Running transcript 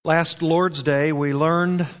Last Lord's Day, we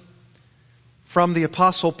learned from the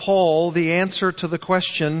Apostle Paul the answer to the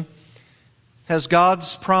question, has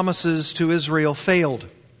God's promises to Israel failed?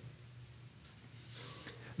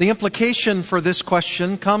 The implication for this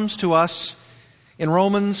question comes to us in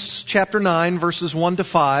Romans chapter 9, verses 1 to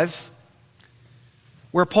 5,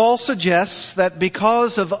 where Paul suggests that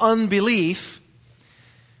because of unbelief,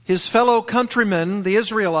 his fellow countrymen, the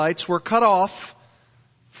Israelites, were cut off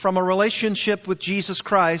from a relationship with Jesus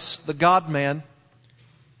Christ, the God-man,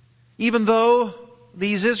 even though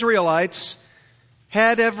these Israelites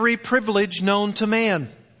had every privilege known to man.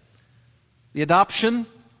 The adoption,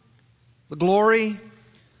 the glory,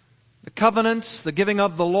 the covenants, the giving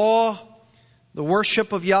of the law, the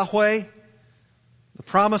worship of Yahweh, the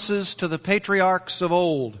promises to the patriarchs of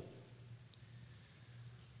old.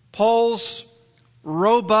 Paul's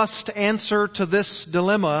robust answer to this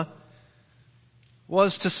dilemma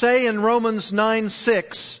was to say in Romans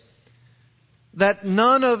 9:6 that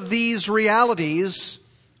none of these realities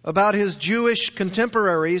about his Jewish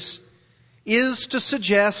contemporaries is to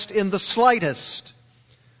suggest in the slightest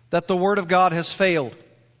that the Word of God has failed.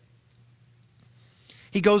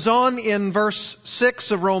 He goes on in verse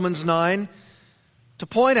 6 of Romans 9 to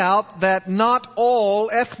point out that not all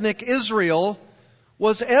ethnic Israel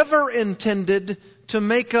was ever intended to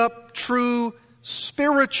make up true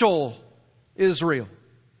spiritual Israel.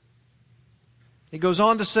 He goes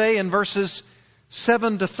on to say in verses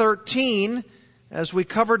 7 to 13, as we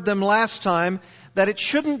covered them last time, that it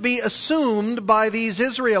shouldn't be assumed by these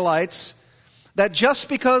Israelites that just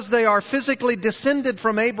because they are physically descended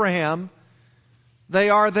from Abraham, they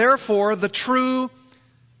are therefore the true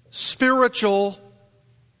spiritual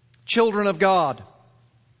children of God.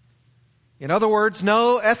 In other words,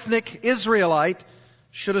 no ethnic Israelite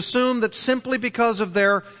should assume that simply because of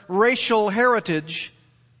their racial heritage,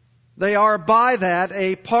 they are by that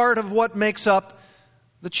a part of what makes up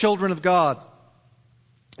the children of God.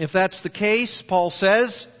 If that's the case, Paul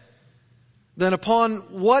says, then upon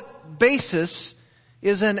what basis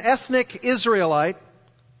is an ethnic Israelite,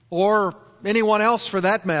 or anyone else for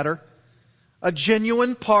that matter, a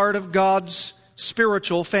genuine part of God's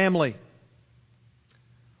spiritual family?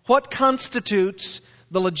 What constitutes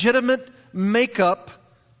the legitimate makeup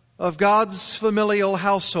of God's familial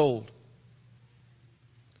household?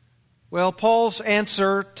 Well, Paul's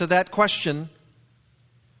answer to that question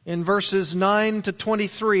in verses 9 to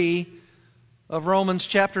 23 of Romans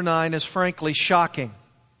chapter 9 is frankly shocking.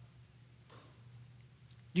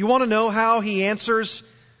 Do you want to know how he answers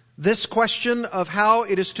this question of how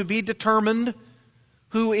it is to be determined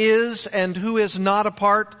who is and who is not a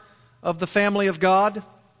part of the family of God?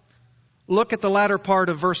 Look at the latter part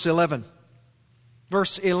of verse 11.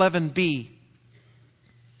 Verse 11b.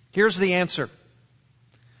 Here's the answer.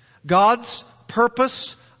 God's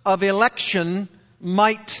purpose of election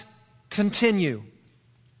might continue,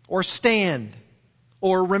 or stand,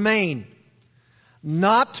 or remain,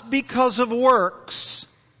 not because of works,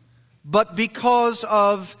 but because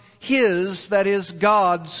of His, that is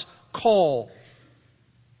God's, call.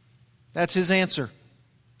 That's his answer.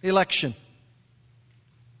 Election.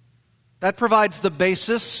 That provides the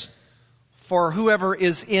basis for whoever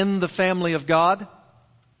is in the family of God.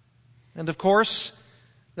 And of course,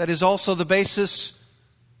 that is also the basis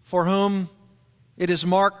for whom it is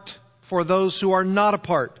marked for those who are not a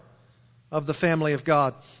part of the family of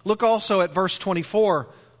God. Look also at verse 24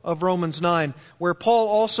 of Romans 9, where Paul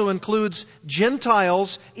also includes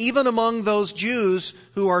Gentiles even among those Jews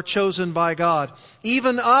who are chosen by God.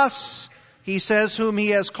 Even us, he says, whom he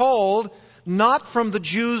has called, not from the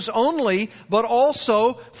Jews only, but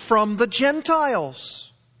also from the Gentiles.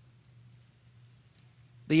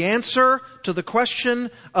 The answer to the question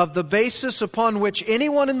of the basis upon which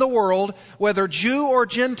anyone in the world, whether Jew or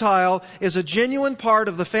Gentile, is a genuine part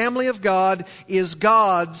of the family of God is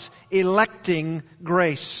God's electing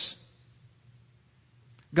grace.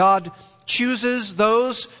 God chooses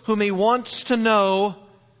those whom He wants to know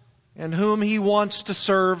and whom He wants to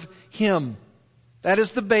serve Him. That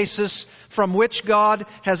is the basis from which God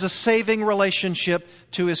has a saving relationship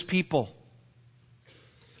to His people.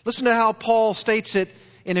 Listen to how Paul states it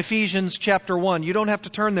in Ephesians chapter 1. You don't have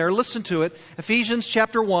to turn there. Listen to it. Ephesians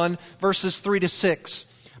chapter 1, verses 3 to 6.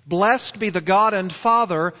 Blessed be the God and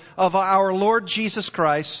Father of our Lord Jesus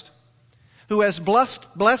Christ, who has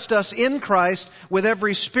blessed us in Christ with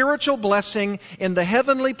every spiritual blessing in the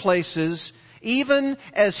heavenly places, even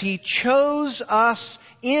as He chose us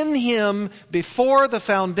in Him before the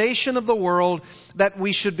foundation of the world, that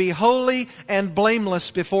we should be holy and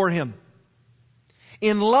blameless before Him.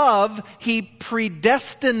 In love, He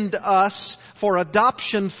predestined us for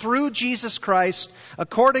adoption through Jesus Christ,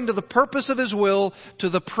 according to the purpose of His will, to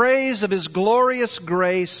the praise of His glorious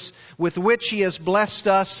grace, with which He has blessed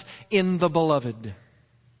us in the Beloved.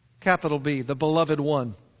 Capital B, the Beloved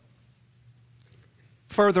One.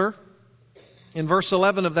 Further, in verse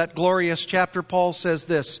 11 of that glorious chapter, Paul says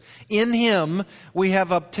this, in Him we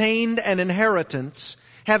have obtained an inheritance,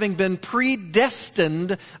 having been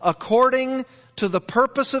predestined according to the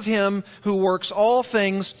purpose of Him who works all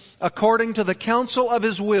things according to the counsel of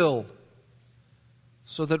His will,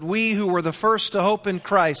 so that we who were the first to hope in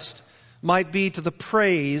Christ might be to the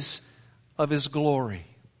praise of His glory.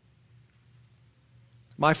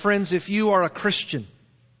 My friends, if you are a Christian,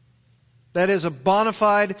 that is a bona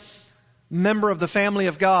fide member of the family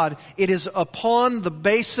of God, it is upon the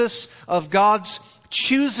basis of God's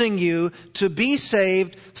choosing you to be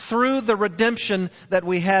saved through the redemption that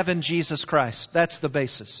we have in Jesus Christ. That's the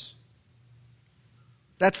basis.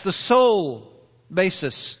 That's the sole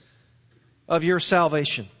basis of your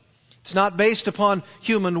salvation. It's not based upon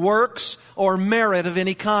human works or merit of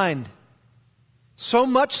any kind. So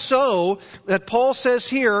much so that Paul says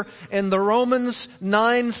here in the Romans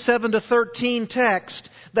 9:7-13 text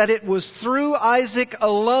that it was through Isaac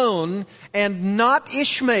alone and not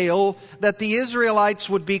Ishmael that the Israelites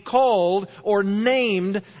would be called or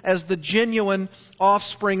named as the genuine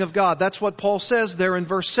offspring of God. That's what Paul says there in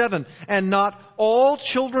verse 7. And not all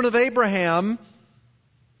children of Abraham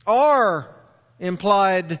are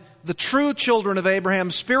implied the true children of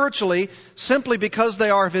Abraham spiritually, simply because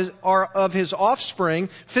they are of his offspring,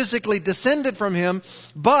 physically descended from him,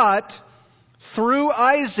 but through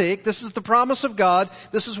Isaac, this is the promise of God,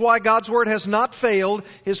 this is why God's word has not failed,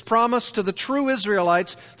 His promise to the true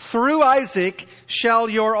Israelites, through Isaac shall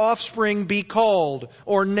your offspring be called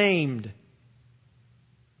or named.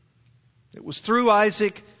 It was through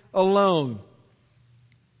Isaac alone.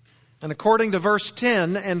 And according to verse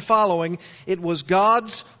 10 and following, it was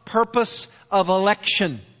God's purpose of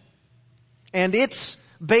election and its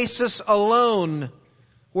basis alone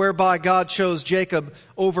whereby God chose Jacob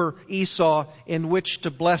over Esau in which to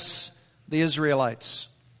bless the Israelites.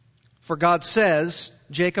 For God says,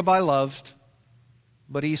 Jacob I loved,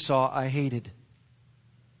 but Esau I hated.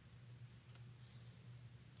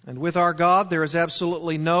 And with our God, there is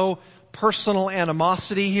absolutely no personal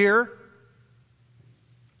animosity here.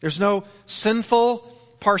 There's no sinful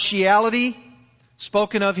partiality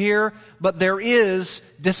spoken of here, but there is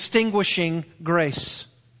distinguishing grace.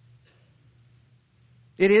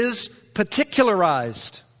 It is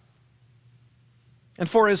particularized. And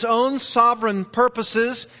for His own sovereign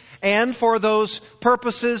purposes, and for those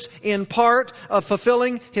purposes in part of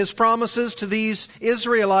fulfilling His promises to these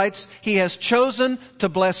Israelites, He has chosen to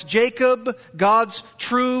bless Jacob, God's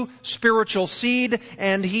true spiritual seed,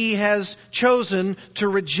 and He has chosen to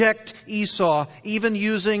reject Esau, even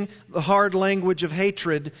using the hard language of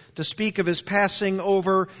hatred to speak of His passing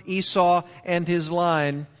over Esau and his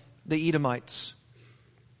line, the Edomites.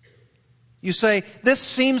 You say, this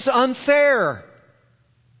seems unfair.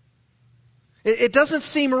 It doesn't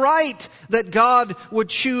seem right that God would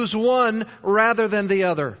choose one rather than the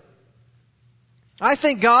other. I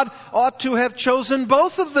think God ought to have chosen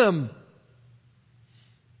both of them.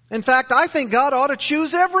 In fact, I think God ought to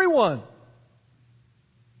choose everyone.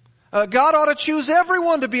 God ought to choose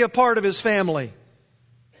everyone to be a part of His family.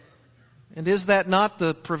 And is that not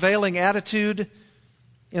the prevailing attitude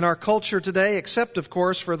in our culture today, except, of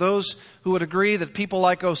course, for those who would agree that people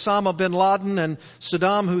like Osama bin Laden and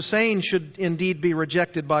Saddam Hussein should indeed be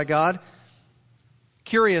rejected by God?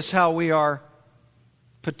 Curious how we are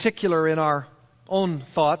particular in our own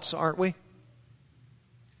thoughts, aren't we?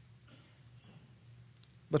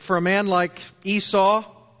 But for a man like Esau,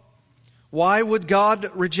 why would God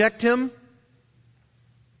reject him?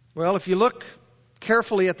 Well, if you look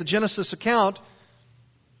carefully at the Genesis account,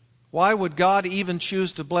 why would God even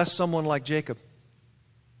choose to bless someone like Jacob?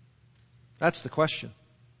 That's the question.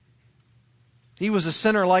 He was a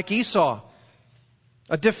sinner like Esau.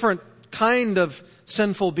 A different kind of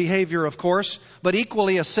sinful behavior, of course, but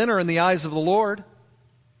equally a sinner in the eyes of the Lord.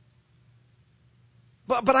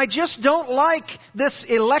 But I just don't like this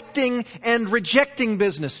electing and rejecting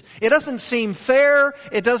business. It doesn't seem fair.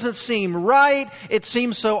 It doesn't seem right. It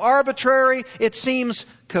seems so arbitrary. It seems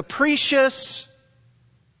capricious.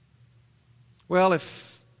 Well,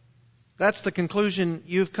 if that's the conclusion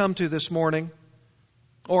you've come to this morning,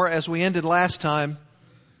 or as we ended last time,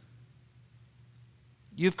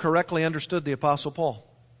 you've correctly understood the Apostle Paul.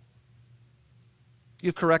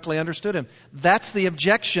 You've correctly understood him. That's the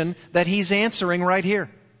objection that he's answering right here.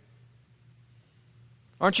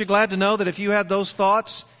 Aren't you glad to know that if you had those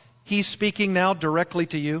thoughts, He's speaking now directly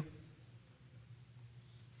to you?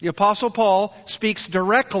 The Apostle Paul speaks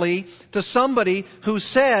directly to somebody who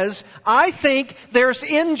says, I think there's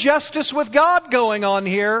injustice with God going on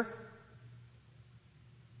here.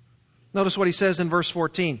 Notice what he says in verse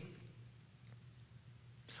 14.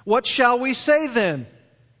 What shall we say then?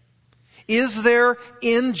 Is there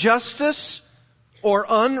injustice or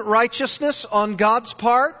unrighteousness on God's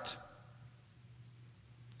part?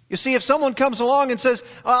 You see, if someone comes along and says,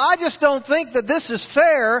 I just don't think that this is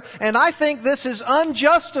fair, and I think this is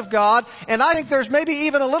unjust of God, and I think there's maybe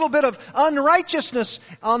even a little bit of unrighteousness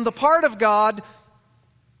on the part of God,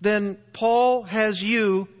 then Paul has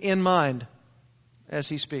you in mind as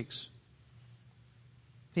he speaks.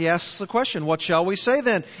 He asks the question, what shall we say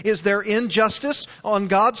then? Is there injustice on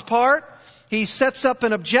God's part? He sets up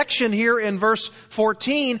an objection here in verse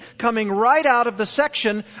 14, coming right out of the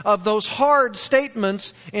section of those hard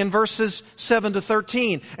statements in verses 7 to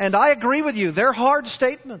 13. And I agree with you, they're hard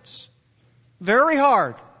statements. Very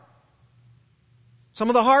hard. Some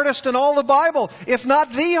of the hardest in all the Bible, if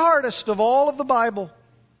not the hardest of all of the Bible.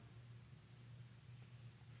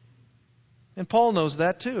 And Paul knows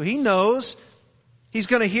that too. He knows he's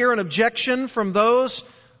going to hear an objection from those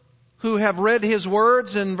who have read his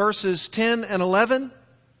words in verses 10 and 11.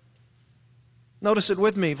 Notice it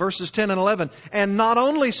with me, verses 10 and 11. And not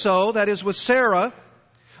only so, that is with Sarah,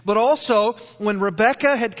 but also when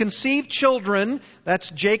Rebekah had conceived children, that's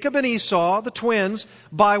Jacob and Esau, the twins,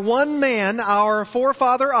 by one man, our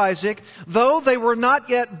forefather Isaac, though they were not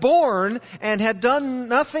yet born and had done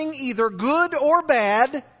nothing either good or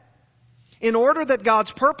bad, in order that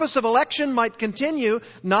God's purpose of election might continue,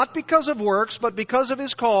 not because of works, but because of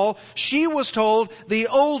His call, she was told, the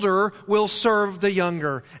older will serve the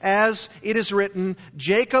younger. As it is written,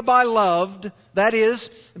 Jacob I loved, that is,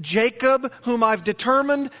 Jacob whom I've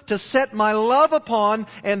determined to set my love upon,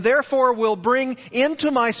 and therefore will bring into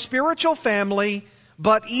my spiritual family,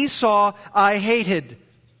 but Esau I hated.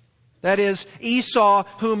 That is, Esau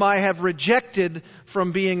whom I have rejected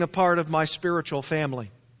from being a part of my spiritual family.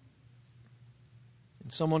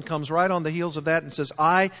 Someone comes right on the heels of that and says,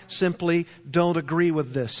 I simply don't agree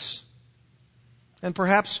with this. And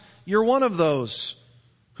perhaps you're one of those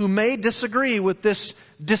who may disagree with this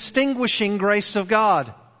distinguishing grace of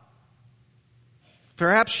God.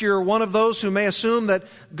 Perhaps you're one of those who may assume that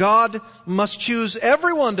God must choose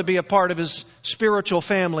everyone to be a part of His spiritual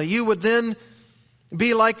family. You would then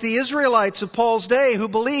be like the Israelites of Paul's day who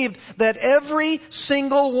believed that every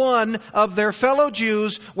single one of their fellow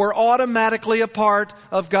Jews were automatically a part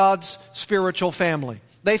of God's spiritual family.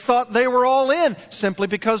 They thought they were all in simply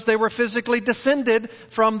because they were physically descended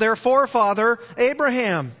from their forefather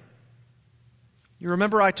Abraham. You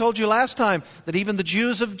remember I told you last time that even the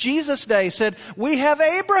Jews of Jesus' day said, we have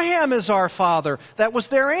Abraham as our father. That was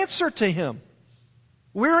their answer to him.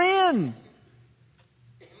 We're in.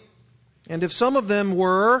 And if some of them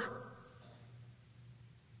were,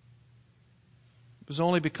 it was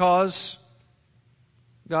only because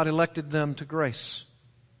God elected them to grace.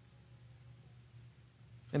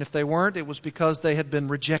 And if they weren't, it was because they had been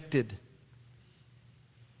rejected.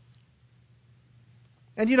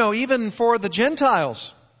 And even for the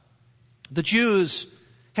Gentiles, the Jews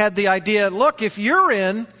had the idea, look, if you're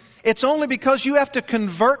in, it's only because you have to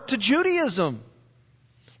convert to Judaism.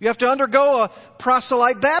 You have to undergo a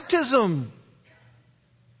proselyte baptism.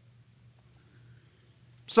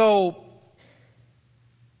 So,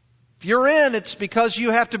 if you're in, it's because you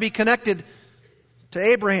have to be connected to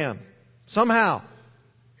Abraham somehow.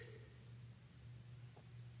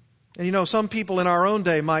 And some people in our own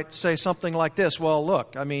day might say something like this. Well,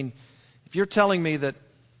 look, if you're telling me that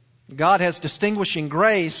God has distinguishing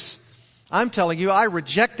grace, I'm telling you, I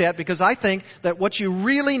reject that because I think that what you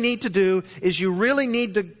really need to do is you really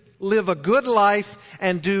need to live a good life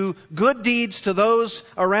and do good deeds to those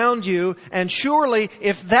around you. And surely,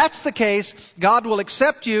 if that's the case, God will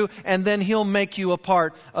accept you and then He'll make you a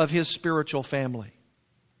part of His spiritual family.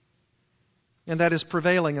 And that is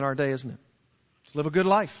prevailing in our day, isn't it? Live a good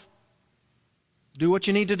life. Do what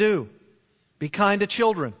you need to do. Be kind to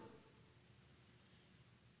children.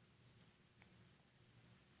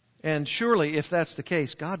 And surely, if that's the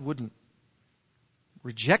case, God wouldn't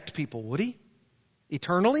reject people, would He?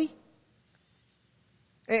 Eternally?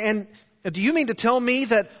 And do you mean to tell me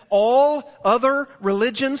that all other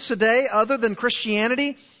religions today, other than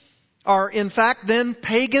Christianity, are in fact then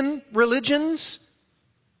pagan religions?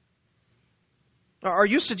 Are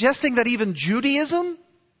you suggesting that even Judaism,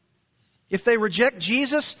 if they reject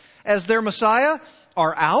Jesus as their Messiah,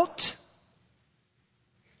 are out?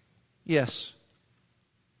 Yes.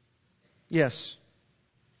 Yes.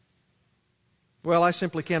 Well, I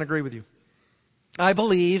simply can't agree with you. I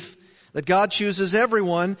believe that God chooses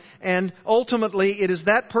everyone, and ultimately it is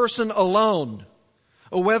that person alone,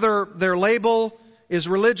 whether their label is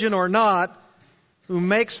religion or not, who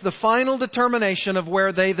makes the final determination of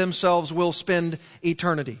where they themselves will spend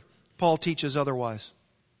eternity. Paul teaches otherwise.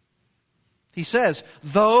 He says,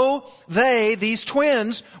 though they, these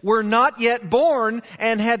twins, were not yet born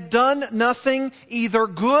and had done nothing either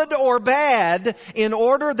good or bad, in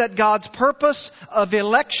order that God's purpose of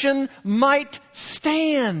election might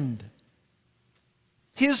stand.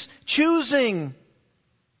 His choosing.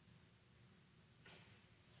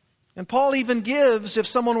 And Paul even gives, if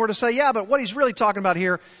someone were to say, yeah, but what he's really talking about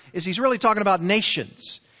here is he's really talking about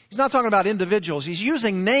nations. He's not talking about individuals. He's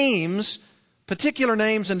using names, particular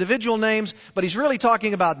names, individual names, but he's really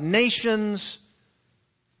talking about nations.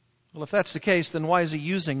 Well, if that's the case, then why is he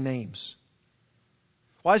using names?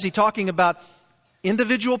 Why is he talking about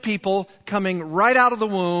individual people coming right out of the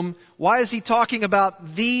womb? Why is he talking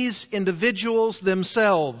about these individuals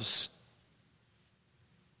themselves?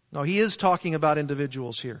 No, he is talking about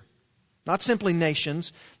individuals here. Not simply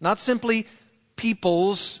nations, not simply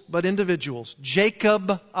peoples, but individuals.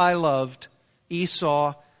 Jacob I loved,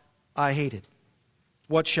 Esau I hated.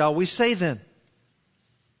 What shall we say then?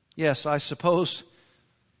 Yes, I suppose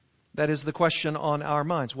that is the question on our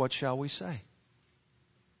minds. What shall we say?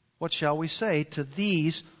 What shall we say to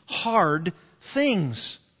these hard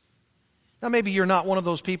things? Now maybe you're not one of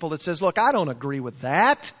those people that says, look, I don't agree with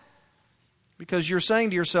that. Because you're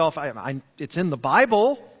saying to yourself, it's in the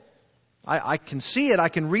Bible. I can see it. I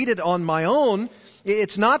can read it on my own.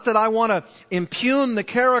 It's not that I want to impugn the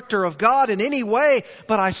character of God in any way,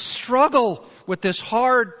 but I struggle with this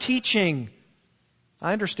hard teaching.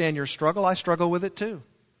 I understand your struggle. I struggle with it too.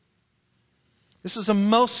 This is a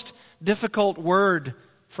most difficult word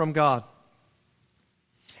from God.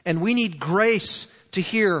 And we need grace to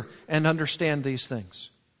hear and understand these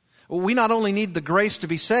things. We not only need the grace to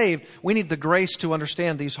be saved, we need the grace to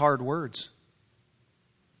understand these hard words.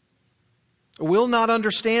 We'll not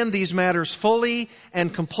understand these matters fully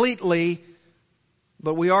and completely,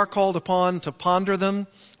 but we are called upon to ponder them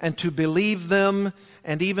and to believe them,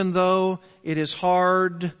 and even though it is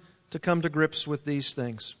hard to come to grips with these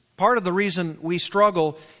things. Part of the reason we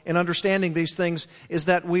struggle in understanding these things is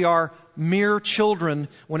that we are mere children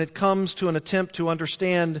when it comes to an attempt to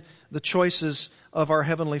understand the choices of our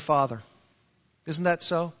Heavenly Father. Isn't that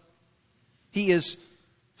so? He is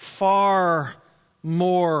far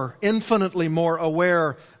more, infinitely more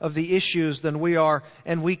aware of the issues than we are,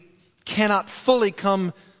 and we cannot fully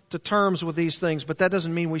come to terms with these things, but that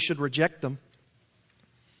doesn't mean we should reject them.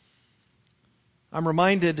 I'm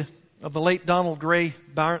reminded of the late Donald Gray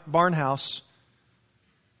Barnhouse,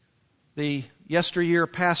 the yesteryear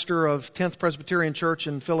pastor of 10th Presbyterian Church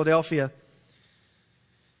in Philadelphia.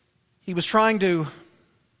 He was trying to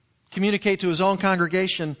communicate to his own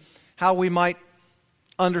congregation how we might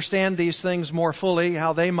understand these things more fully,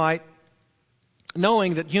 how they might,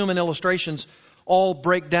 knowing that human illustrations all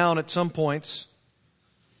break down at some points.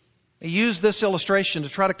 He used this illustration to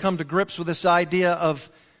try to come to grips with this idea of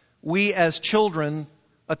we as children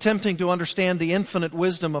attempting to understand the infinite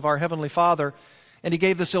wisdom of our Heavenly Father. And he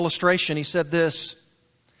gave this illustration. He said this.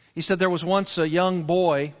 He said there was once a young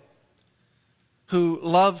boy who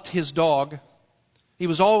loved his dog. He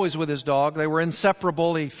was always with his dog. They were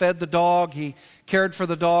inseparable. He fed the dog. He cared for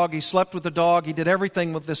the dog. He slept with the dog. He did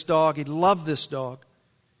everything with this dog. He loved this dog.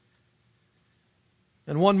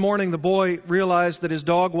 And one morning the boy realized that his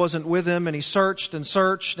dog wasn't with him, and he searched and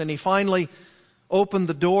searched, and he finally opened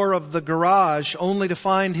the door of the garage only to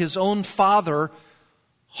find his own father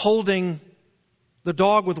holding the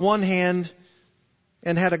dog with one hand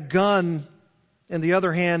and had a gun in the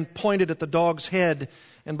other hand pointed at the dog's head.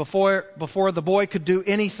 And before the boy could do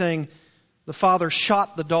anything, the father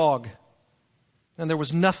shot the dog. And there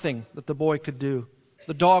was nothing that the boy could do.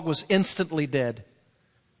 The dog was instantly dead.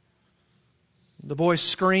 The boy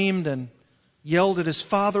screamed and yelled at his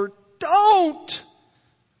father, "Don't!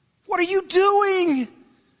 What are you doing?"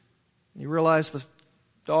 He realized the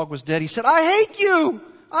dog was dead. He said, "I hate you!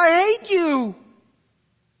 I hate you!"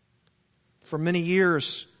 For many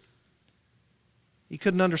years, he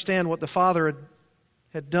couldn't understand what the father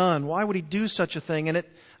had done. Why would he do such a thing? And it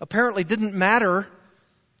apparently didn't matter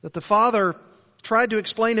that the father tried to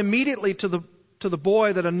explain immediately to the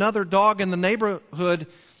boy that another dog in the neighborhood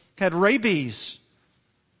had rabies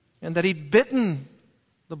and that he'd bitten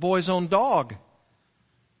the boy's own dog.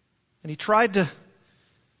 And he tried to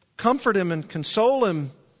comfort him and console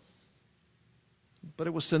him, but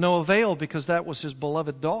it was to no avail because that was his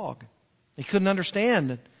beloved dog. He couldn't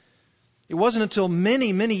understand. It wasn't until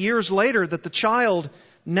many, many years later that the child,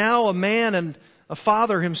 now a man and a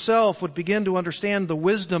father himself, would begin to understand the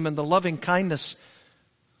wisdom and the loving kindness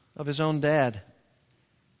of his own dad.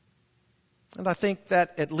 And I think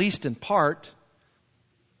that, at least in part,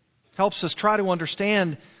 helps us try to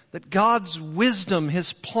understand that God's wisdom,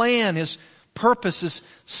 His plan, His purpose is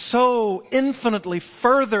so infinitely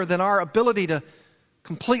further than our ability to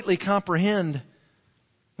completely comprehend.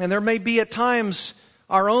 And there may be at times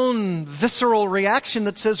our own visceral reaction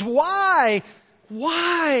that says, "Why?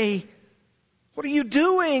 Why? What are you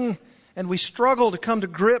doing?" And we struggle to come to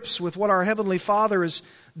grips with what our Heavenly Father is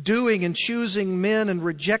doing in choosing men and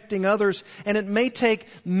rejecting others. And it may take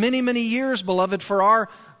many, many years, beloved, for our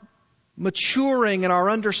maturing and our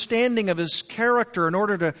understanding of His character in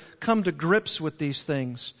order to come to grips with these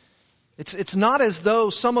things. It's not as though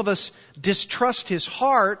some of us distrust His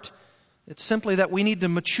heart. It's simply that we need to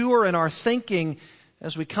mature in our thinking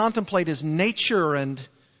as we contemplate His nature, and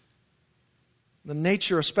the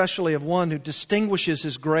nature especially of one who distinguishes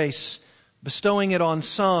His grace, bestowing it on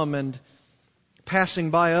some and passing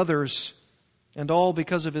by others, and all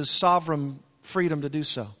because of His sovereign freedom to do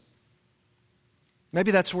so. Maybe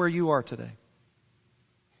that's where you are today.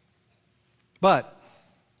 But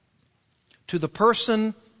to the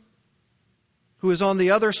person who is on the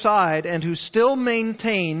other side and who still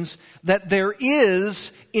maintains that there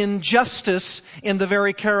is injustice in the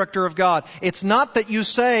very character of God. It's not that you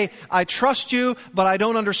say, "I trust you, but I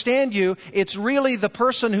don't understand you." It's really the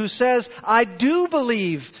person who says, "I do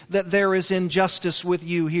believe that there is injustice with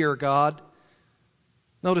you here, God."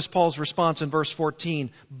 Notice Paul's response in verse 14.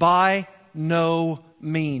 By no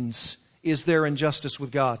means is there injustice with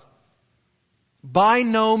God. By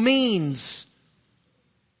no means.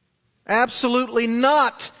 Absolutely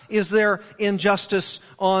not is there injustice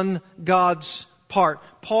on God's part.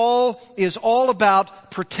 Paul is all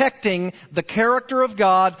about protecting the character of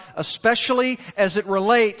God, especially as it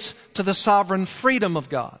relates to the sovereign freedom of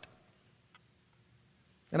God.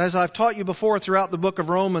 And as I've taught you before throughout the book of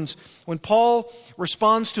Romans, when Paul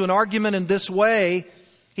responds to an argument in this way,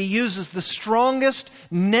 he uses the strongest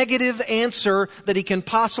negative answer that he can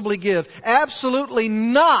possibly give. Absolutely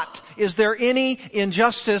not is there any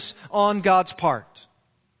injustice on God's part.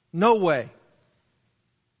 No way.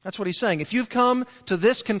 That's what he's saying. If you've come to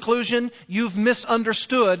this conclusion, you've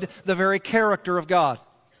misunderstood the very character of God.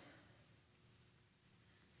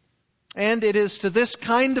 And it is to this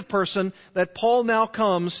kind of person that Paul now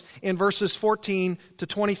comes in verses 14 to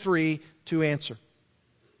 23 to answer.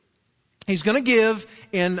 He's going to give,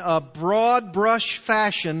 in a broad brush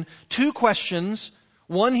fashion, two questions.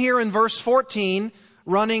 One here in verse 14,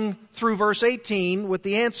 running through verse 18 with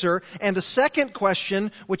the answer. And a second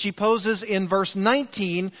question, which he poses in verse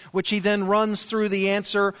 19, which he then runs through the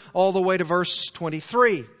answer all the way to verse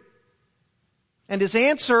 23. And his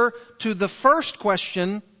answer to the first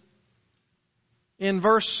question in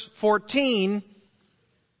verse 14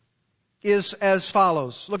 is as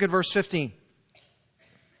follows. Look at verse 15.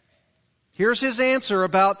 Here's his answer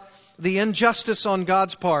about the injustice on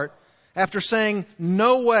God's part. After saying,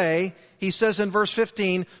 "No way," he says in verse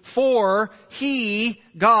 15, "For He,"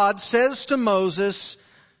 God, says to Moses,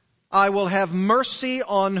 "I will have mercy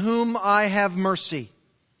on whom I have mercy,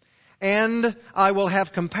 and I will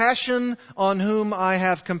have compassion on whom I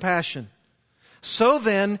have compassion." So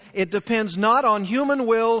then, it depends not on human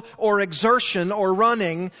will or exertion or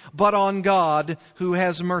running, but on God who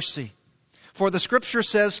has mercy. For the Scripture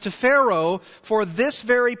says to Pharaoh, "For this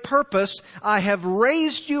very purpose I have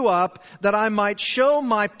raised you up, that I might show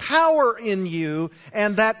my power in you,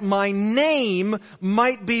 and that my name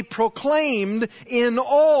might be proclaimed in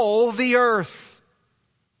all the earth."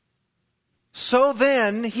 So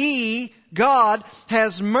then, He, God,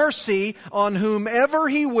 has mercy on whomever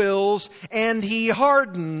He wills, and He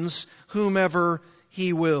hardens whomever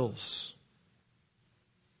He wills.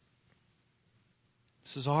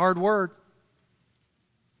 This is a hard word.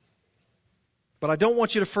 But I don't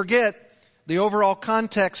want you to forget the overall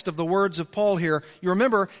context of the words of Paul here. You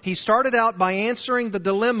remember, he started out by answering the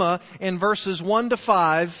dilemma in verses 1 to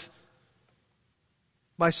 5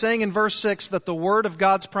 by saying in verse 6 that the word of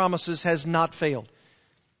God's promises has not failed.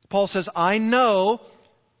 Paul says, "I know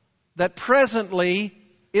that presently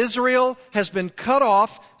Israel has been cut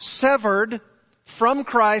off, severed from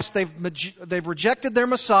Christ. They've rejected their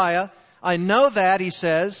Messiah. I know that," he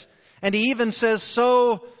says. And he even says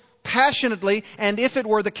so passionately, "And if it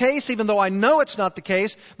were the case, even though I know it's not the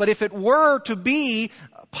case, but if it were to be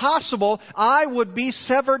possible, I would be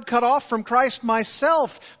severed, cut off from Christ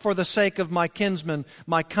myself for the sake of my kinsmen,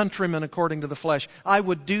 my countrymen according to the flesh. I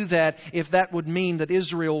would do that if that would mean that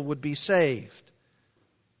Israel would be saved."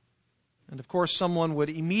 And of course, someone would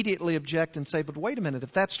immediately object and say, but wait a minute,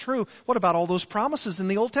 if that's true, what about all those promises in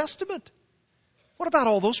the Old Testament? What about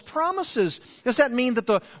all those promises? Does that mean that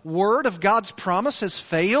the word of God's promise has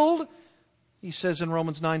failed? He says in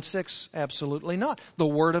Romans 9:6, absolutely not. The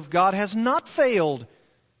word of God has not failed.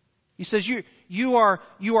 He says you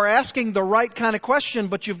are asking the right kind of question,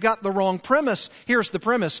 but you've got the wrong premise. Here's the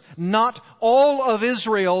premise. Not all of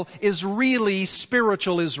Israel is really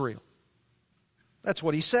spiritual Israel. That's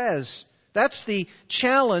what he says. That's the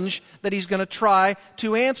challenge that he's going to try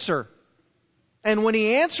to answer. And when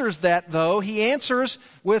he answers that, though, he answers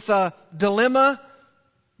with a dilemma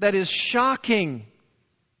that is shocking.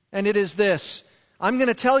 And it is this. I'm going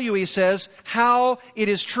to tell you, he says, how it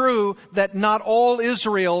is true that not all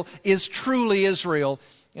Israel is truly Israel.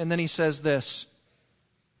 And then he says this.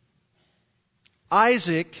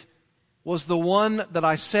 Isaac was the one that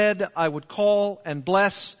I said I would call and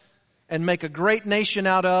bless and make a great nation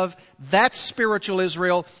out of. That's spiritual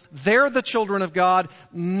Israel. They're the children of God,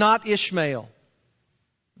 not Ishmael.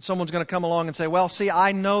 Someone's going to come along and say, well, see,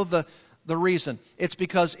 I know the reason. It's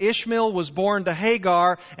because Ishmael was born to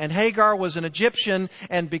Hagar, and Hagar was an Egyptian,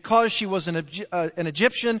 and because she was an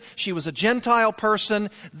Egyptian, she was a Gentile person.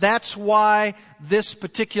 That's why this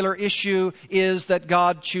particular issue is that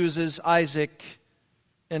God chooses Isaac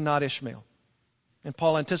and not Ishmael. And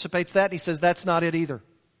Paul anticipates that. He says that's not it either.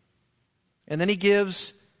 And then he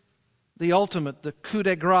gives the ultimate, the coup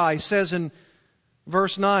de grace. He says in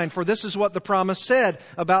verse 9, for this is what the promise said,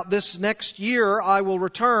 about this next year I will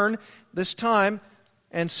return this time,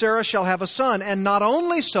 and Sarah shall have a son. And not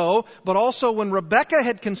only so, but also when Rebekah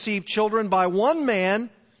had conceived children by one man,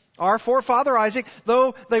 our forefather Isaac,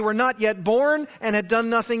 though they were not yet born and had done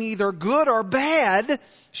nothing either good or bad,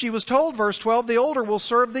 she was told, verse 12, the older will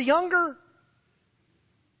serve the younger.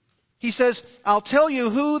 He says, I'll tell you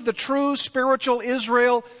who the true spiritual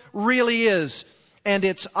Israel really is. And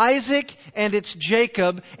it's Isaac, and it's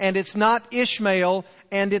Jacob, and it's not Ishmael,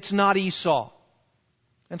 and it's not Esau.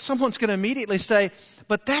 And someone's going to immediately say,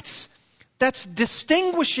 but that's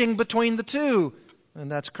distinguishing between the two. And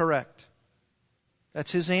that's correct.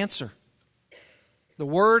 That's his answer. The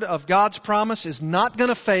word of God's promise is not going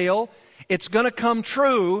to fail. It's going to come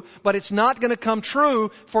true, but it's not going to come true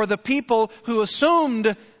for the people who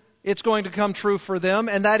assumed it's going to come true for them,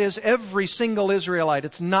 and that is every single Israelite.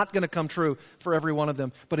 It's not going to come true for every one of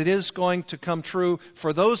them, but it is going to come true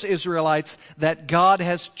for those Israelites that God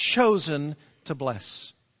has chosen to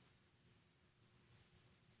bless.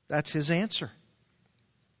 That's his answer.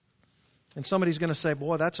 And somebody's going to say,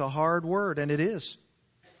 boy, that's a hard word, and it is.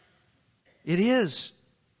 It is.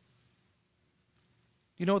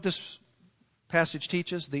 You know what this passage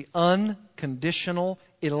teaches? The unconditional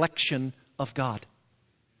election of God.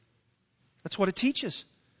 That's what it teaches.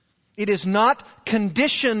 It is not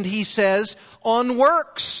conditioned, he says, on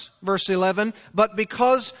works, verse 11, but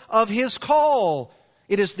because of his call.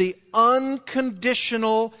 It is the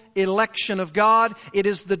unconditional election of God. It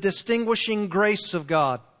is the distinguishing grace of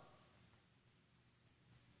God.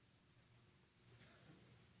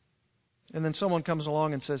 And then someone comes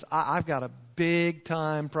along and says, I've got a big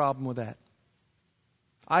time problem with that.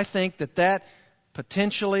 I think that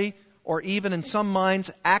potentially, or even in some minds,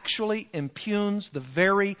 actually impugns the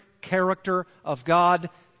very character of God.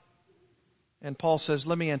 And Paul says,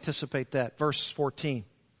 let me anticipate that. Verse 14.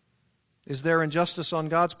 Is there injustice on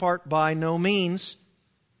God's part? By no means.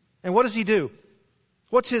 And what does he do?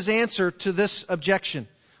 What's his answer to this objection?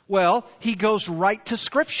 Well, he goes right to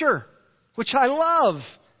Scripture, which I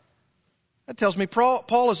love. That tells me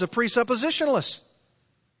Paul is a presuppositionalist.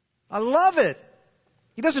 I love it.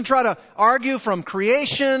 He doesn't try to argue from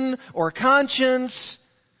creation or conscience.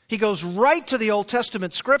 He goes right to the Old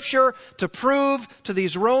Testament Scripture to prove to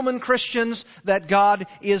these Roman Christians that God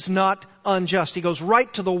is not unjust. He goes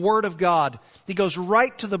right to the Word of God. He goes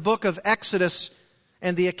right to the book of Exodus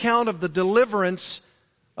and the account of the deliverance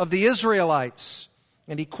of the Israelites.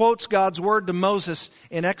 And he quotes God's Word to Moses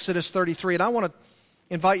in Exodus 33. And I want to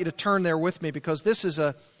invite you to turn there with me, because this is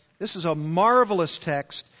a marvelous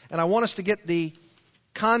text, and I want us to get the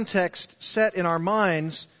context set in our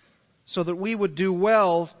minds so that we would do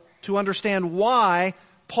well to understand why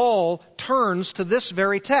Paul turns to this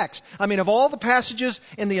very text. I mean, of all the passages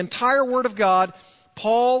in the entire Word of God,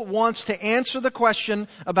 Paul wants to answer the question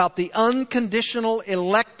about the unconditional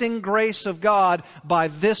electing grace of God by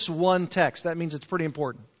this one text. That means it's pretty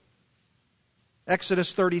important.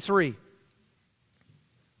 Exodus 33.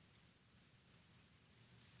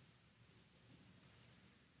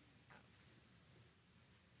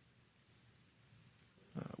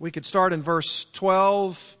 We could start in verse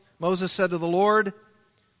 12. Moses said to the Lord,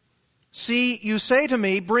 See, you say to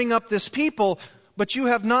me, bring up this people, but you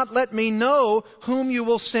have not let me know whom you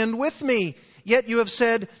will send with me. Yet you have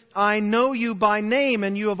said, I know you by name,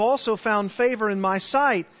 and you have also found favor in my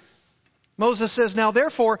sight. Moses says, now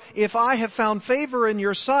therefore, if I have found favor in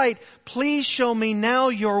your sight, please show me now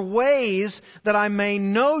your ways that I may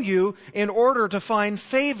know you in order to find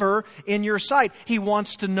favor in your sight. He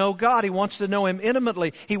wants to know God. He wants to know Him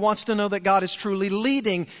intimately. He wants to know that God is truly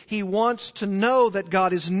leading. He wants to know that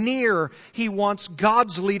God is near. He wants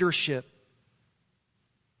God's leadership.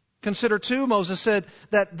 Consider too, Moses said,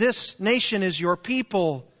 that this nation is your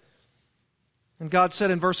people. And God said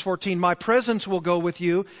in verse 14, my presence will go with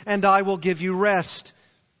you, and I will give you rest.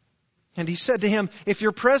 And He said to him, if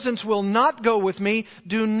your presence will not go with me,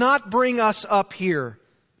 do not bring us up here.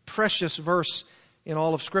 Precious verse in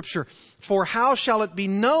all of Scripture. For how shall it be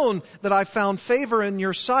known that I found favor in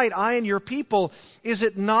your sight, I and your people? Is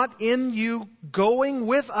it not in you going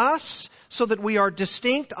with us, so that we are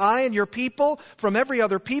distinct, I and your people, from every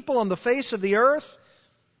other people on the face of the earth?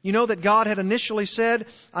 You know that God had initially said,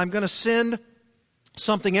 I'm going to send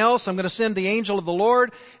something else. I'm going to send the angel of the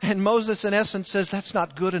Lord. And Moses, in essence, says, that's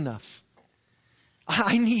not good enough.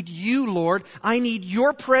 I need you, Lord. I need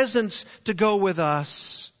your presence to go with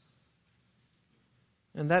us.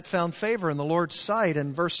 And that found favor in the Lord's sight.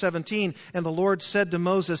 In verse 17, and the Lord said to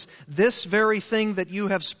Moses, this very thing that you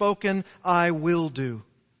have spoken, I will do.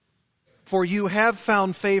 For you have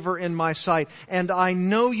found favor in my sight, and I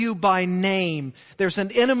know you by name. There's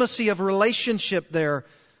an intimacy of relationship there.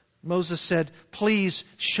 Moses said, please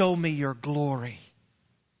show me your glory.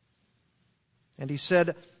 And he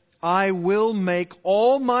said, I will make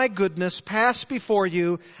all my goodness pass before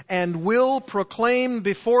you and will proclaim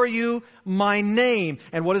before you my name.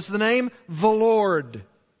 And what is the name? The Lord.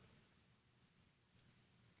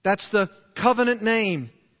 That's the covenant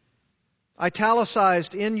name,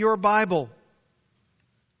 italicized in your Bible.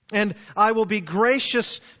 And I will be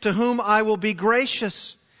gracious to whom I will be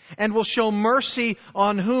gracious, and will show mercy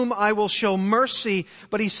on whom I will show mercy.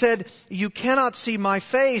 But he said, you cannot see my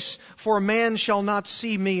face, for man shall not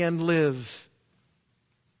see me and live.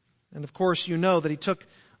 And of course you know that he took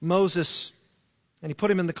Moses and he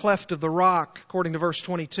put him in the cleft of the rock, according to verse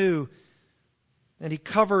 22. And he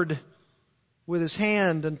covered with his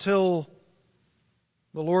hand until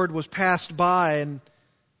the Lord was passed by and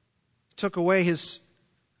took away his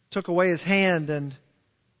hand, and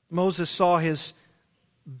Moses saw his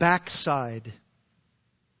backside.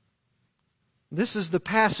 This is the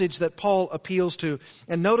passage that Paul appeals to.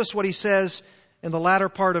 And notice what he says in the latter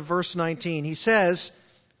part of verse 19. He says,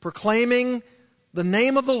 proclaiming the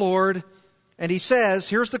name of the Lord, and he says,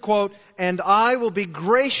 here's the quote, and I will be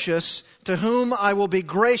gracious to whom I will be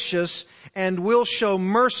gracious, and will show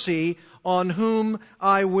mercy on whom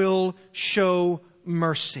I will show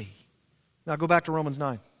mercy. Now go back to Romans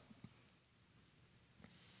 9.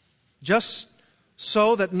 Just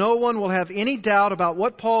so that no one will have any doubt about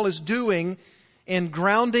what Paul is doing in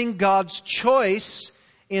grounding God's choice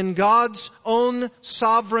in God's own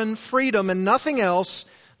sovereign freedom and nothing else,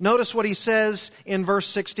 notice what he says in verse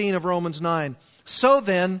 16 of Romans 9. So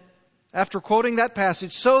then, after quoting that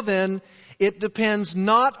passage, so then, it depends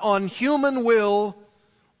not on human will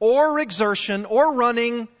or exertion or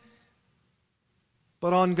running,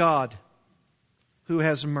 but on God, who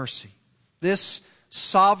has mercy. This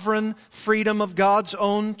sovereign freedom of God's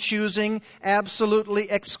own choosing absolutely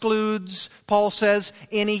excludes, Paul says,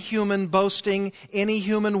 any human boasting, any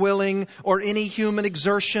human willing, or any human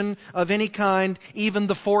exertion of any kind, even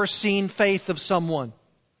the foreseen faith of someone.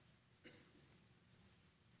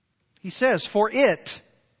 He says, for it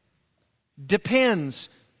depends,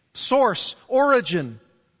 source, origin,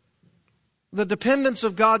 the dependence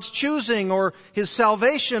of God's choosing or His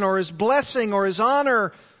salvation or His blessing or His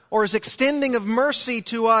honor or His extending of mercy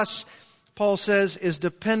to us, Paul says, is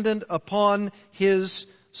dependent upon His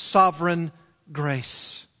sovereign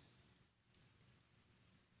grace.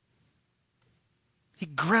 He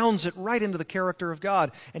grounds it right into the character of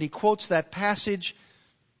God. And he quotes that passage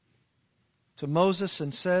to Moses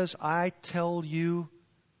and says, I tell you,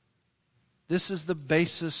 this is the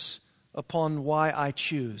basis upon why I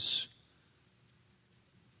choose,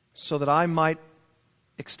 so that I might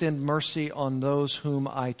extend mercy on those whom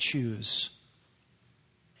I choose.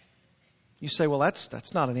 You say, well,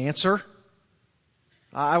 that's not an answer.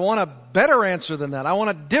 I want a better answer than that. I want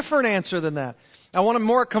a different answer than that. I want a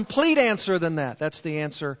more complete answer than that. That's the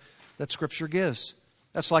answer that Scripture gives.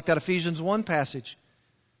 That's like that Ephesians 1 passage.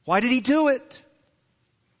 Why did He do it?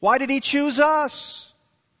 Why did He choose us?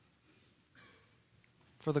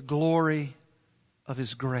 For the glory of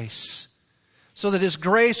His grace. So that His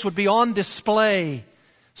grace would be on display.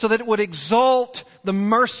 so that it would exalt the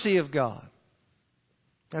mercy of God.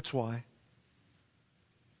 That's why.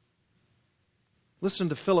 Listen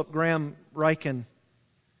to Philip Graham Ryken,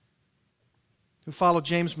 who followed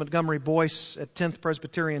James Montgomery Boyce at 10th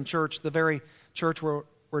Presbyterian Church, the very church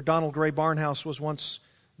where Donald Gray Barnhouse was once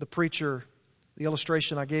the preacher, the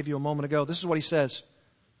illustration I gave you a moment ago. This is what he says.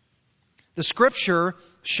 The Scripture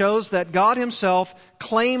shows that God Himself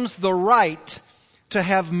claims the right to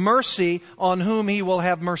have mercy on whom He will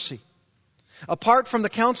have mercy. Apart from the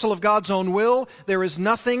counsel of God's own will, there is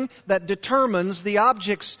nothing that determines the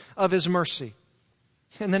objects of His mercy.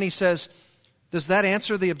 And then he says, does that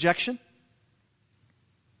answer the objection?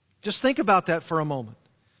 Just think about that for a moment.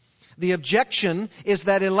 The objection is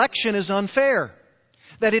that election is unfair,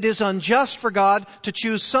 that it is unjust for God to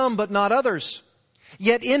choose some but not others.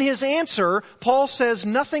 Yet in his answer, Paul says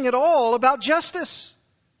nothing at all about justice.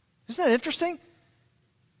 Isn't that interesting?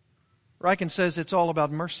 Ryken says it's all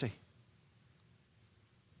about mercy.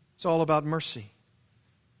 It's all about mercy.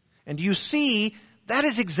 And you see, that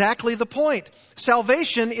is exactly the point.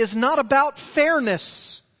 Salvation is not about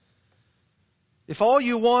fairness. If all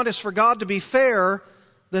you want is for God to be fair,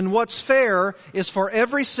 then what's fair is for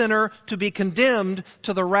every sinner to be condemned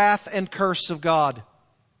to the wrath and curse of God.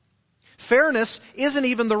 Fairness isn't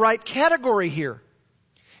even the right category here.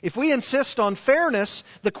 If we insist on fairness,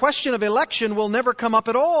 the question of election will never come up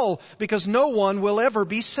at all, because no one will ever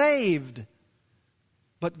be saved.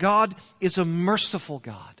 But God is a merciful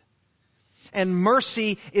God. And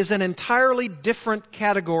mercy is an entirely different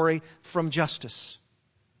category from justice.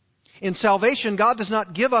 In salvation, God does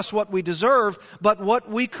not give us what we deserve, but what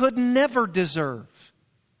we could never deserve.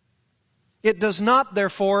 It does not,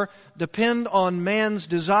 therefore, depend on man's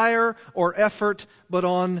desire or effort, but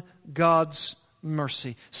on God's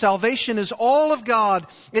mercy. Salvation is all of God.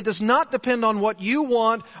 It does not depend on what you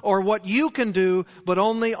want or what you can do, but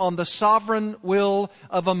only on the sovereign will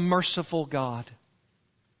of a merciful God.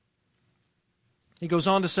 He goes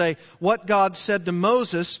on to say, what God said to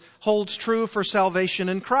Moses holds true for salvation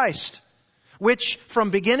in Christ, which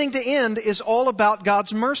from beginning to end is all about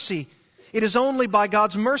God's mercy. It is only by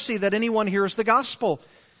God's mercy that anyone hears the gospel.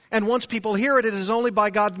 And once people hear it, it is only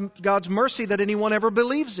by God's mercy that anyone ever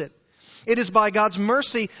believes it. It is by God's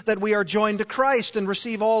mercy that we are joined to Christ and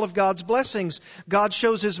receive all of God's blessings. God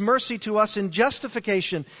shows His mercy to us in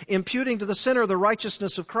justification, imputing to the sinner the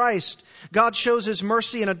righteousness of Christ. God shows His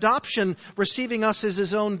mercy in adoption, receiving us as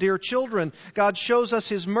His own dear children. God shows us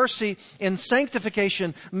His mercy in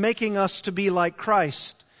sanctification, making us to be like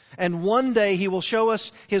Christ. And one day He will show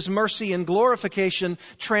us His mercy in glorification,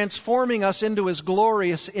 transforming us into His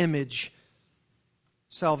glorious image.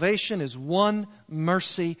 Salvation is one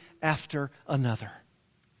mercy after another.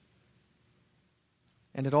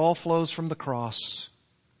 And it all flows from the cross,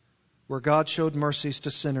 where God showed mercies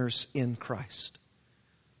to sinners in Christ.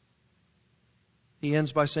 He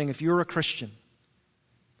ends by saying, if you're a Christian,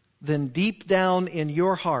 then deep down in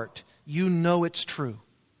your heart, you know it's true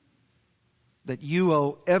that you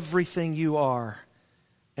owe everything you are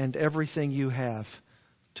and everything you have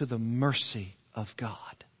to the mercy of God.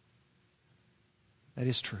 That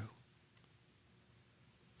is true.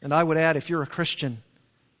 And I would add, if you're a Christian,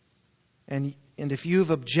 and if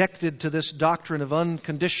you've objected to this doctrine of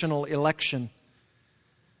unconditional election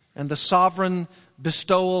and the sovereign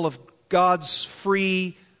bestowal of God's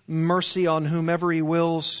free mercy on whomever He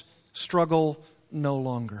wills, struggle no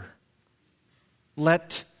longer.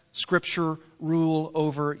 Let Scripture rule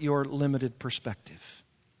over your limited perspective.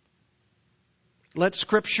 Let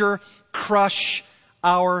Scripture crush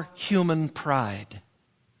our human pride.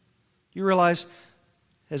 You realize,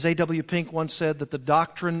 as A.W. Pink once said, that the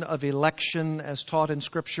doctrine of election as taught in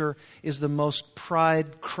Scripture is the most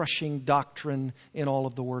pride-crushing doctrine in all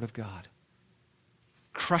of the Word of God.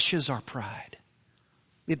 Crushes our pride.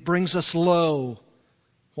 It brings us low.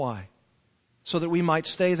 Why? So that we might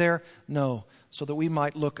stay there? No. So that we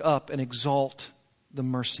might look up and exalt the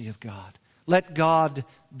mercy of God. Let God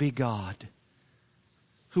be God,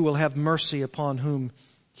 who will have mercy upon whom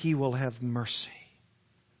He will have mercy.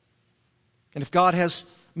 And if God has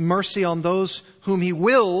mercy on those whom He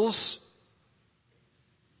wills,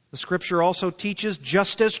 the Scripture also teaches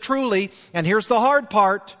just as truly, and here's the hard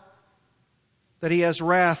part, that He has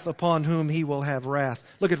wrath upon whom He will have wrath.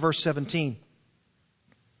 Look at verse 17.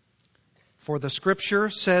 For the Scripture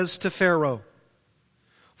says to Pharaoh,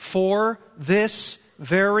 for this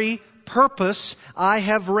very purpose I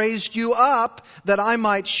have raised you up, that I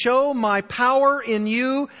might show my power in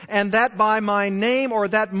you, and that by my name, or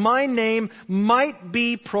that my name might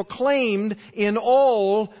be proclaimed in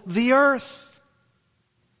all the earth.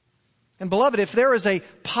 And beloved, if there is a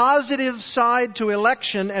positive side to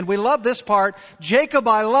election, and we love this part, Jacob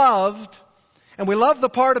I loved, and we love the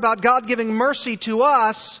part about God giving mercy to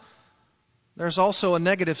us, there's also a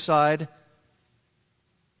negative side,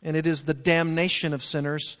 and it is the damnation of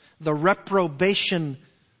sinners, the reprobation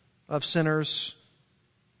of sinners.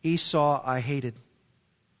 Esau I hated.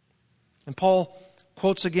 And Paul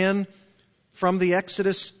quotes again from the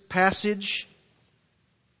Exodus passage.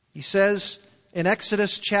 He says in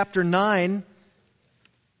Exodus chapter 9,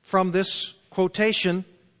 from this quotation,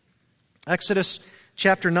 Exodus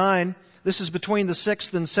chapter 9, this is between the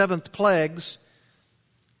 6th and 7th plagues.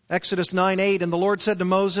 Exodus 9:8, and the Lord said to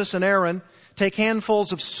Moses and Aaron, take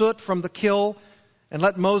handfuls of soot from the kill, and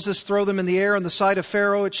let Moses throw them in the air in the sight of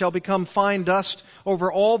Pharaoh. It shall become fine dust over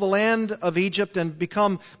all the land of Egypt and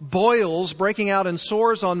become boils breaking out in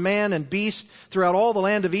sores on man and beast throughout all the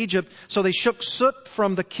land of Egypt. So they shook soot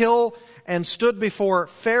from the kill and stood before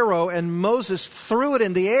Pharaoh, and Moses threw it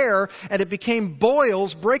in the air, and it became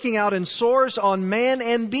boils breaking out in sores on man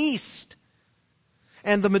and beast.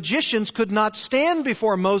 And the magicians could not stand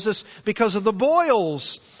before Moses because of the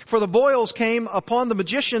boils. For the boils came upon the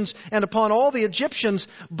magicians and upon all the Egyptians.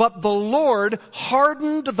 But the Lord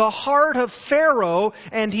hardened the heart of Pharaoh,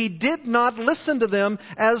 and he did not listen to them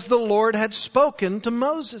as the Lord had spoken to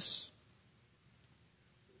Moses.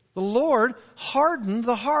 The Lord hardened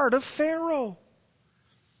the heart of Pharaoh.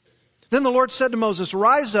 Then the Lord said to Moses,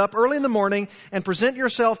 rise up early in the morning and present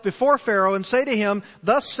yourself before Pharaoh and say to him,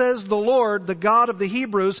 thus says the Lord, the God of the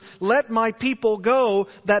Hebrews, let my people go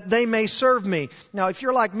that they may serve me. Now, if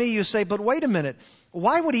you're like me, you say, but wait a minute.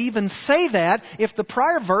 Why would he even say that if the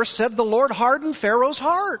prior verse said the Lord hardened Pharaoh's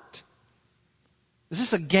heart? Is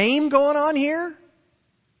this a game going on here?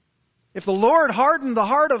 If the Lord hardened the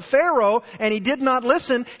heart of Pharaoh and he did not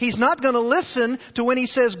listen, he's not going to listen to when he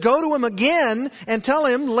says, go to him again and tell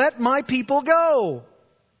him, let my people go.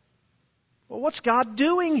 Well, what's God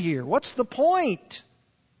doing here? What's the point?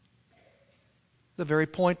 The very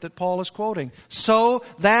point that Paul is quoting. So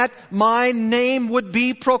that my name would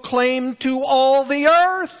be proclaimed to all the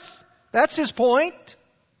earth. That's his point.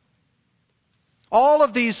 All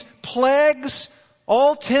of these plagues,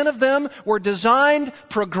 all 10 of them were designed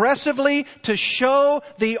progressively to show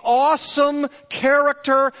the awesome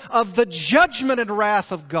character of the judgment and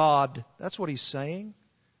wrath of God. That's what he's saying.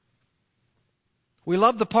 We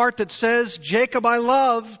love the part that says, Jacob I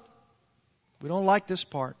loved. We don't like this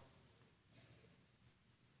part.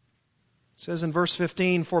 It says in verse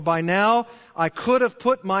 15, for by now I could have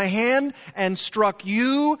put my hand and struck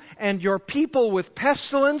you and your people with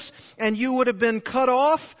pestilence, and you would have been cut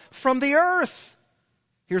off from the earth.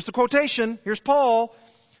 Here's the quotation. Here's Paul.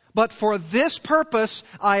 But for this purpose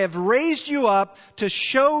I have raised you up to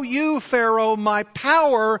show you, Pharaoh, my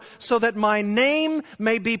power, so that my name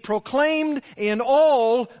may be proclaimed in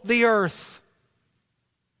all the earth.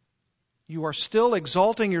 You are still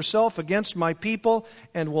exalting yourself against my people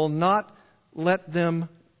and will not let them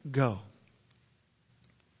go.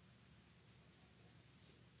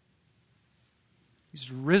 He's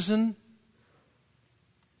risen.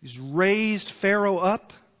 He's raised Pharaoh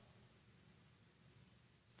up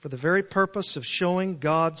for the very purpose of showing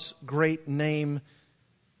God's great name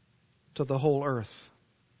to the whole earth.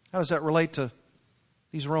 How does that relate to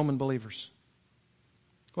these Roman believers?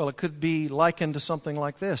 Well, it could be likened to something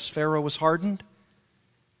like this. Pharaoh was hardened.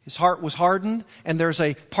 His heart was hardened, and there's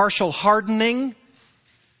a partial hardening.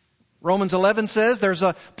 Romans 11 says there's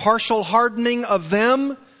a partial hardening of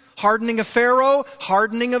them, hardening of Pharaoh,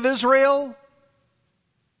 hardening of Israel.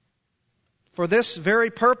 For this very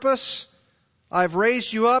purpose, I've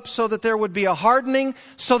raised you up so that there would be a hardening,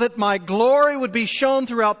 so that my glory would be shown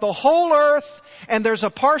throughout the whole earth. And there's a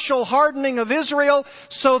partial hardening of Israel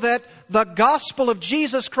so that the gospel of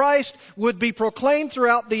Jesus Christ would be proclaimed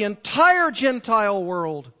throughout the entire Gentile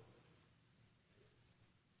world.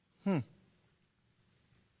 And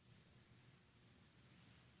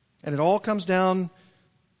it all comes down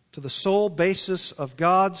to the sole basis of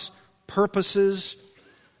God's purposes,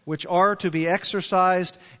 which are to be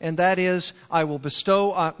exercised, and that is, I will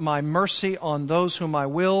bestow my mercy on those whom I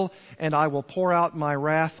will, and I will pour out my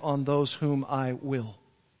wrath on those whom I will.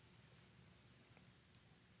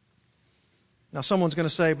 Now someone's going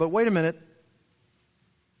to say, but wait a minute.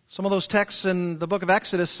 Some of those texts in the book of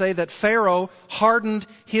Exodus say that Pharaoh hardened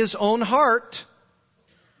his own heart.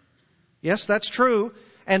 Yes, that's true.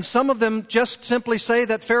 And some of them just simply say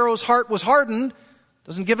that Pharaoh's heart was hardened.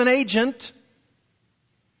 Doesn't give an agent.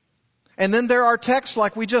 And then there are texts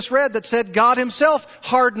like we just read that said God himself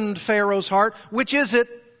hardened Pharaoh's heart. Which is it?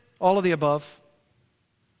 All of the above.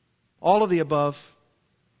 All of the above.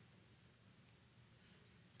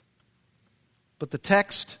 But the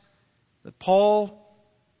text that Paul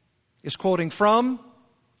is quoting from,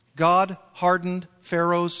 God hardened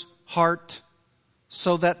Pharaoh's heart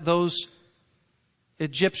so that those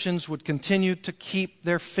Egyptians would continue to keep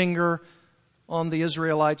their finger on the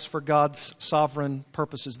Israelites for God's sovereign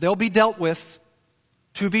purposes. They'll be dealt with,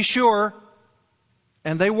 to be sure,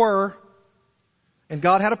 and they were. And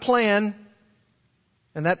God had a plan,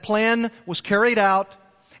 and that plan was carried out.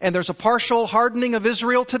 And there's a partial hardening of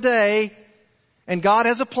Israel today, and God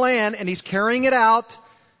has a plan, and He's carrying it out.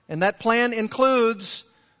 And that plan includes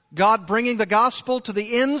God bringing the gospel to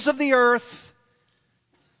the ends of the earth.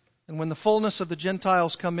 And when the fullness of the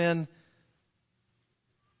Gentiles come in,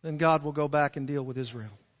 then God will go back and deal with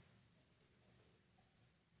Israel.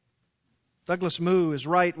 Douglas Moo is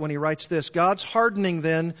right when he writes this: God's hardening,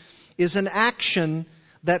 then, is an action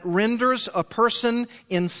that renders a person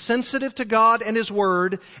insensitive to God and His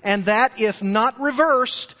Word, and that, if not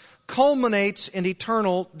reversed, culminates in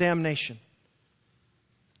eternal damnation.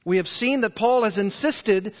 We have seen that Paul has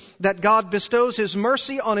insisted that God bestows His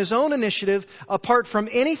mercy on His own initiative apart from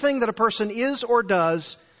anything that a person is or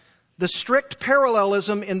does. The strict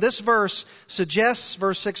parallelism in this verse suggests,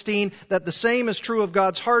 verse 16, that the same is true of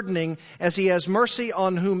God's hardening. As He has mercy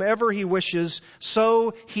on whomever He wishes,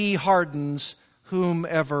 so He hardens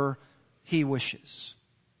whomever He wishes.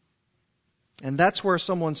 And that's where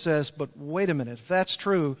someone says, but wait a minute, if that's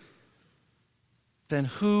true, then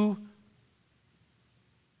who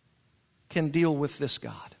can deal with this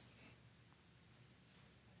God?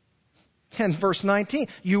 And verse 19,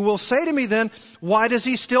 you will say to me then, why does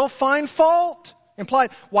He still find fault?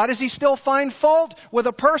 Implied, why does He still find fault with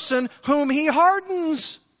a person whom He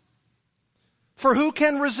hardens? For who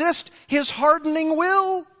can resist His hardening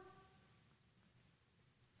will?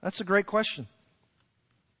 That's a great question.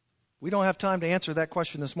 We don't have time to answer that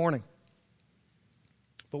question this morning,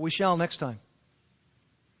 but we shall next time.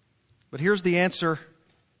 But here's the answer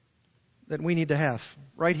that we need to have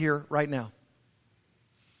right here, right now.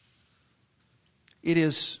 It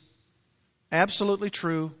is absolutely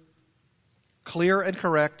true, clear and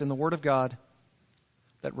correct in the Word of God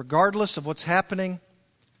that regardless of what's happening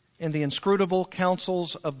in the inscrutable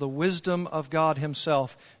counsels of the wisdom of God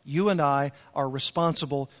Himself, you and I are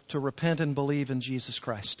responsible to repent and believe in Jesus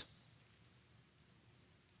Christ.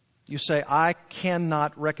 You say, I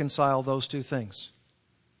cannot reconcile those two things.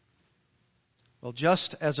 Well,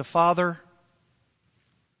 just as a father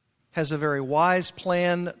has a very wise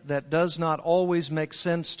plan that does not always make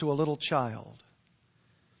sense to a little child,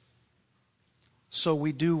 so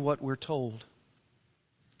we do what we're told.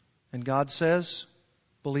 And God says,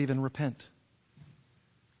 believe and repent.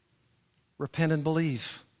 Repent and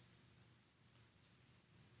believe.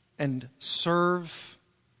 And serve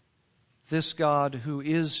this God who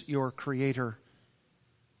is your Creator.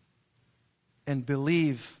 And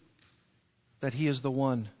believe that He is the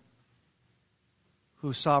one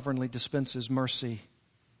who sovereignly dispenses mercy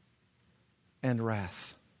and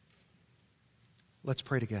wrath. Let's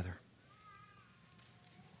pray together.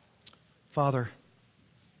 Father,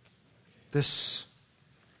 this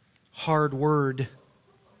hard word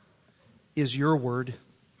is your word,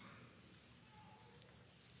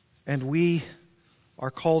 and we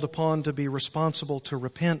are called upon to be responsible to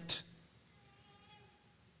repent.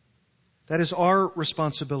 That is our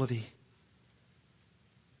responsibility.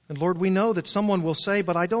 And Lord, we know that someone will say,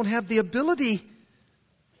 but I don't have the ability.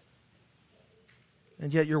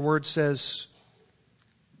 And yet your word says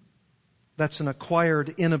that's an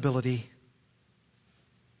acquired inability.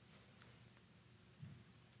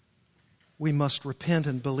 We must repent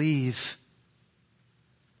and believe,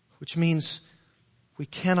 which means we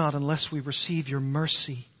cannot unless we receive your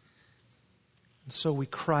mercy. And so we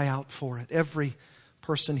cry out for it. Every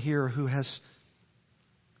person here who has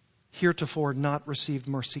heretofore not received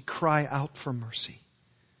mercy, cry out for mercy.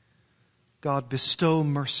 God, bestow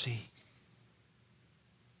mercy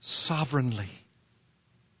sovereignly,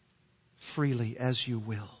 freely as you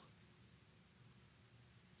will.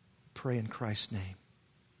 Pray in Christ's name.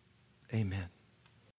 Amen.